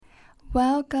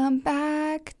Welcome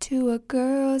back to A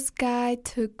Girl's Guide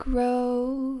to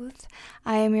Growth.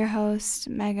 I am your host,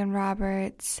 Megan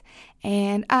Roberts,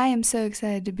 and I am so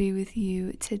excited to be with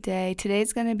you today.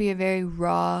 Today's going to be a very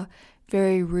raw,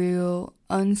 very real,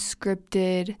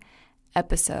 unscripted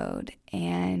episode,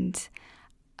 and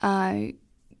I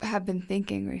have been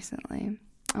thinking recently.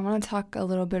 I want to talk a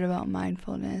little bit about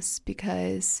mindfulness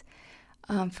because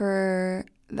for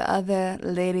the other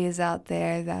ladies out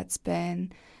there that's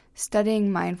been studying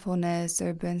mindfulness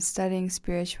or been studying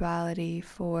spirituality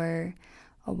for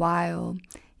a while,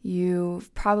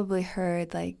 you've probably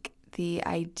heard like the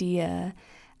idea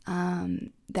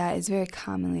that is very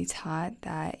commonly taught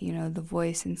that, the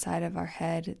voice inside of our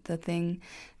head, the thing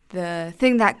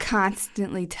that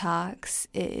constantly talks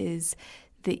is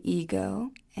the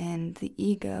ego, and the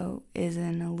ego is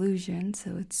an illusion,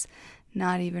 so it's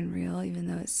not even real, even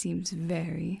though it seems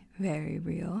very, very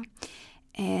real.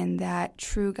 And that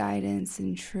true guidance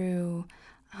and true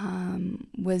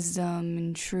wisdom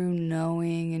and true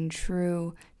knowing and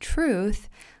true truth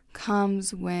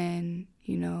comes when,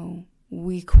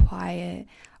 we quiet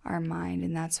our mind.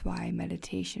 And that's why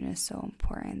meditation is so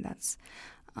important. That's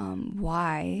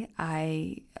why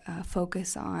I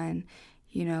focus on,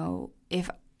 if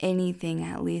anything,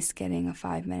 at least getting a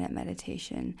 5-minute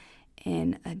meditation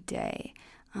in a day.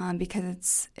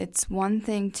 Because it's one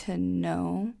thing to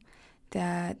know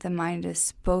that the mind is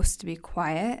supposed to be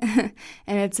quiet,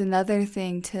 and it's another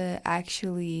thing to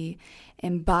actually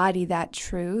embody that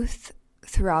truth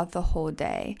throughout the whole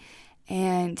day.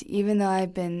 And even though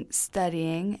I've been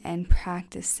studying and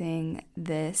practicing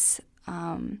this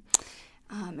and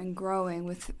growing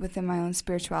within my own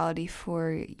spirituality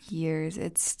for years,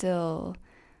 it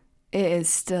is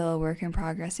still a work in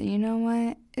progress. And you know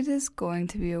what? It is going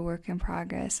to be a work in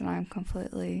progress, and I'm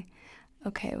completely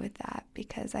okay with that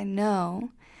because I know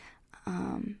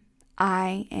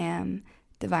I am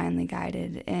divinely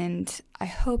guided, and I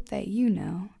hope that you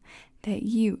know that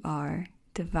you are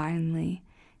divinely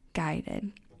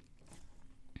guided.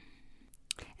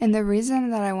 And the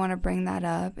reason that I want to bring that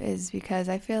up is because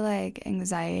I feel like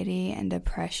anxiety and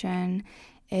depression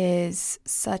is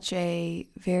such a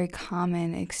very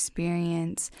common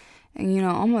experience. And,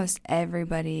 almost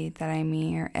everybody that I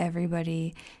meet or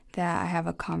everybody that I have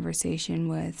a conversation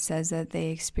with says that they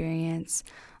experience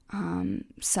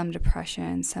some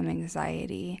depression, some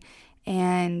anxiety.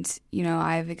 And,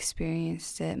 I've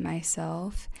experienced it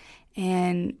myself.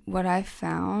 And what I've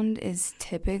found is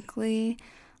typically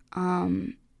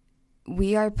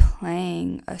we are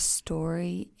playing a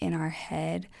story in our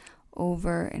head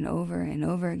over and over and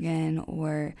over again,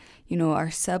 or, our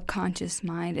subconscious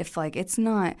mind, if it's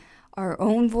not our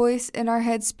own voice in our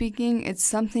head speaking, it's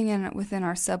something within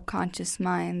our subconscious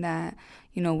mind that,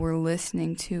 we're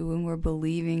listening to and we're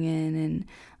believing in,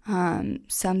 and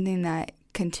something that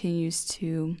continues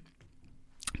to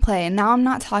play. And now I'm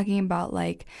not talking about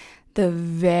the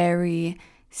very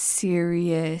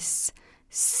serious,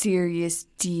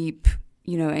 deep,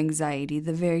 anxiety,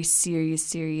 the very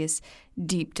serious,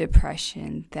 deep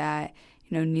depression that,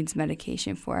 needs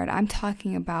medication for it. I'm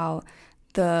talking about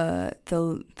the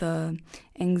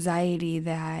anxiety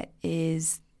that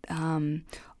is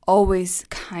always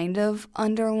kind of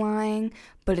underlying,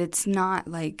 but it's not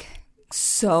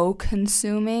so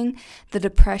consuming. The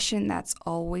depression that's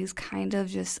always kind of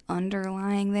just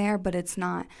underlying there, but it's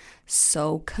not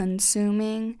so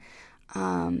consuming.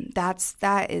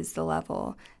 That is the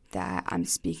level that I'm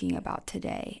speaking about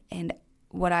today. And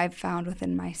what I've found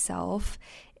within myself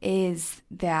is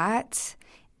that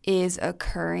is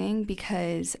occurring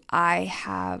because I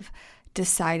have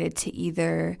decided to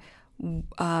either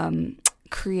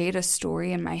create a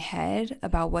story in my head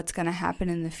about what's going to happen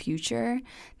in the future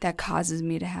that causes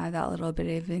me to have that little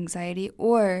bit of anxiety,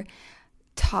 or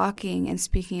talking and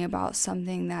speaking about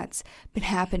something that's been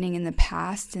happening in the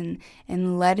past and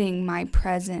letting my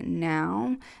present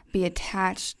now be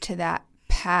attached to that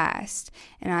past,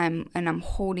 and I'm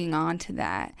holding on to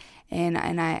that, and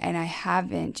I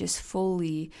haven't just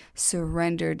fully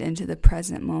surrendered into the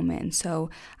present moment. And so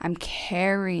I'm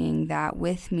carrying that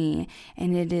with me,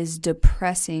 and it is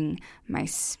depressing my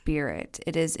spirit.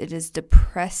 It is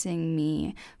depressing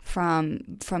me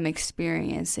from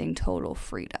experiencing total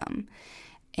freedom.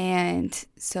 And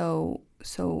so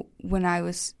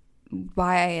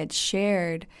why I had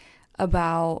shared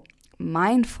about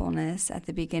mindfulness at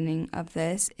the beginning of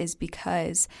this is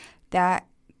because that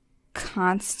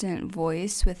constant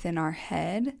voice within our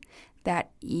head,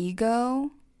 that ego,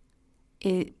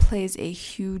 it plays a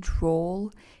huge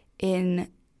role in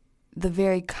the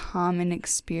very common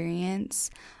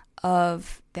experience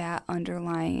of that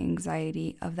underlying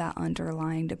anxiety, of that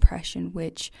underlying depression,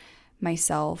 which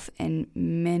myself and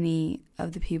many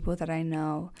of the people that I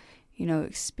know,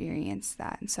 experience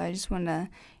that. And so I just want to,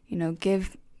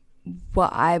 give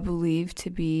what I believe to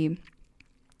be,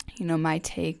 my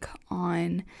take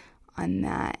on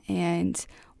that and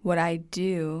what I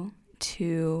do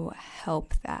to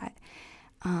help that.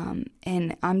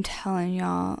 And I'm telling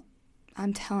y'all,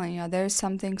 there's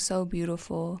something so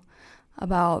beautiful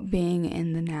about being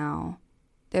in the now.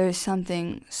 There's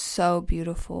something so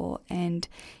beautiful, and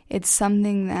it's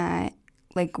something that,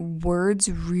 like, words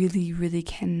really, really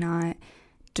cannot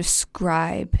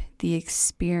describe the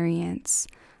experience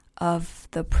of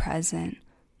the present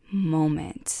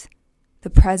moment. The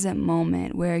present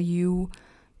moment where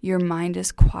your mind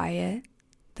is quiet.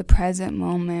 The present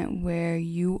moment where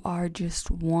you are just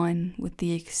one with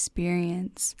the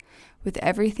experience, with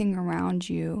everything around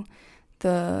you.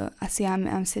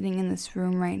 I'm sitting in this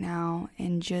room right now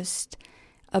and just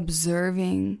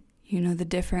observing, the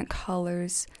different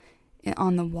colors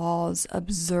on the walls,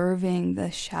 observing the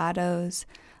shadows,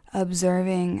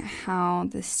 observing how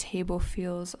this table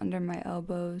feels under my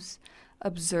elbows,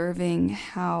 observing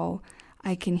how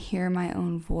I can hear my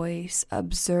own voice,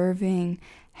 observing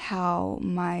how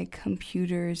my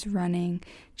computer is running,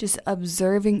 just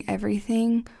observing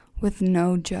everything with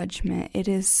no judgment. It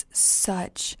is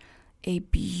such a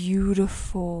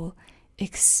beautiful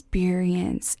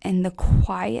experience, and the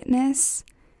quietness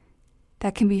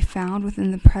that can be found within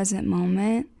the present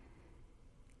moment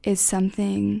is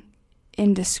something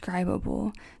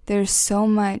indescribable. There's so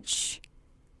much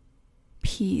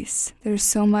peace. There's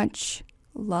so much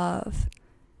love.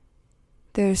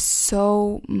 There's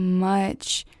so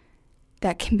much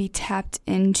that can be tapped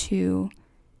into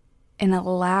and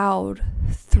allowed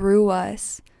through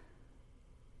us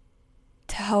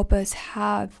to help us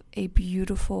have a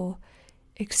beautiful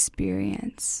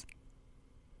experience.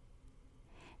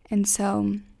 And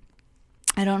so,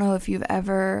 I don't know if you've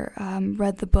ever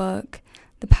read the book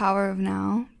The Power of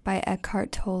Now by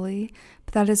Eckhart Tolle,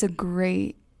 but that is a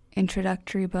great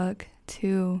introductory book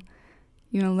to,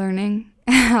 learning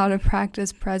how to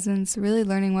practice presence, really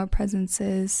learning what presence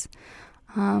is.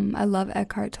 I love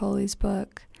Eckhart Tolle's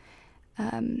book.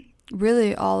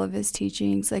 Really all of his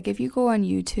teachings. Like, if you go on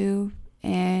YouTube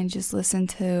and just listen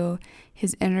to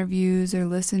his interviews or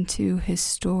listen to his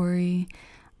story,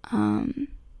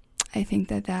 I think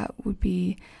that would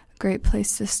be a great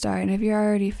place to start. And if you're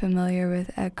already familiar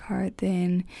with Eckhart,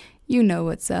 then you know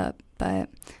what's up. But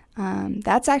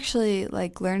that's actually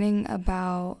like learning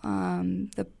about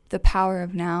the Power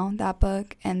of Now, that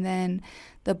book, and then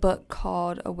the book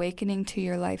called Awakening to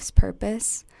Your Life's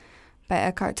Purpose by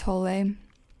Eckhart Tolle.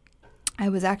 I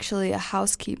was actually a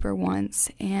housekeeper once,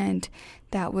 and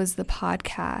that was the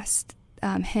podcast,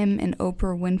 him and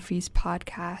Oprah Winfrey's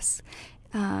podcast,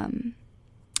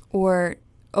 or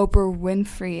Oprah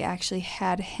Winfrey actually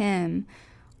had him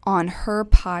on her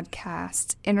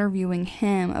podcast interviewing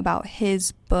him about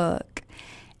his book,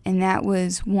 and that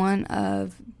was one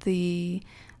of the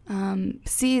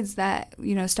seeds that,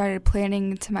 started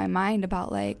planting into my mind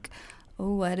about, like,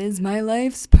 oh, what is my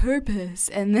life's purpose?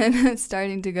 And then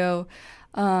starting to go,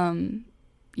 on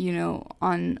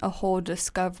a whole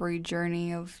discovery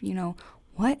journey of,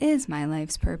 what is my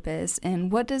life's purpose?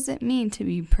 And what does it mean to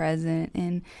be present?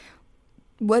 And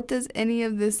what does any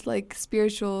of this, like,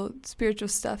 spiritual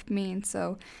stuff mean?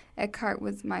 So Eckhart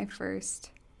was my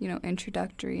first,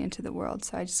 introductory into the world.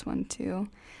 So I just wanted to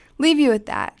leave you with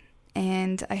that.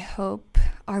 And I hope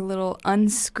our little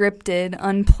unscripted,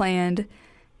 unplanned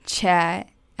chat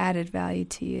added value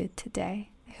to you today.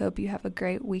 I hope you have a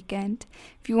great weekend.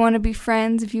 If you want to be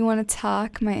friends, if you want to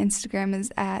talk, my Instagram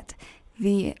is at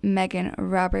the Megan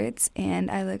Roberts, and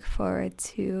I look forward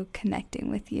to connecting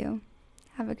with you.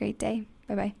 Have a great day.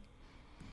 Bye-bye.